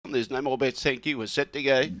There's no more bets, thank you. We're set to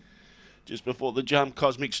go. Just before the jump,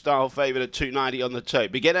 Cosmic Style favoured at 290 on the toe.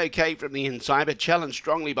 Begin okay from the inside, but challenged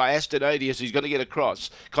strongly by Aston Odious, who's going to get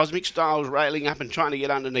across. Cosmic Style's railing up and trying to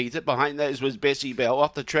get underneath it. Behind those was Bessie Bell.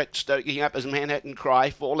 Off the track, stoking up as Manhattan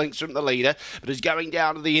Cry. 4 lengths from the leader, but is going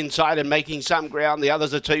down to the inside and making some ground. The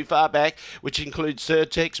others are too far back, which includes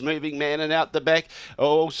Surtex, Moving Man, and out the back.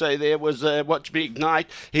 Also, there was Watch Me Ignite.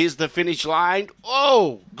 Here's the finish line.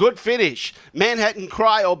 Oh, good finish. Manhattan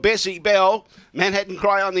Cry or Bessie Bell. Manhattan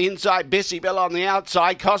Cry on the inside, Bessie Bell on the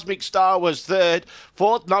outside. Cosmic Star was third.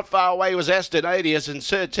 Fourth, not far away, was Aston Odious, and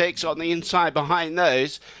Surtex on the inside behind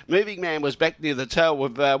those. Moving Man was back near the tail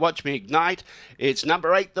with Watch Me Ignite. It's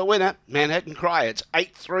number 8, the winner, Manhattan Cry. It's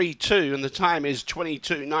 8:32, and the time is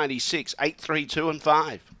 22:96. 8:32 and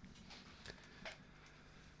 5.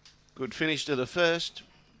 Good finish to the first.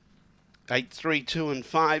 8:32 and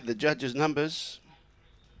 5, the judges' numbers.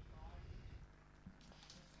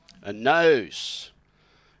 A nose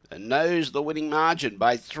the winning margin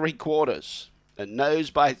by 3/4. A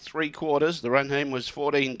nose by 3/4. The run home was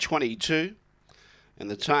 14:22 and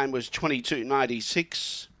the time was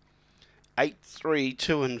 22:96.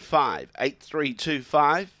 8:32 and 5.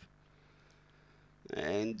 8:325.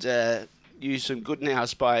 And used some good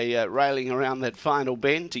nous by railing around that final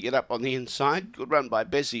bend to get up on the inside. Good run by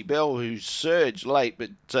Bessie Bell, who surged late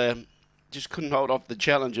but just couldn't hold off the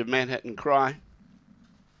challenge of Manhattan Cry.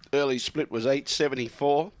 Early split was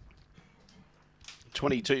 8.74,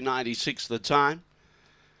 22.96 the time,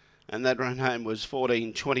 and that run home was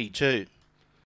 14.22.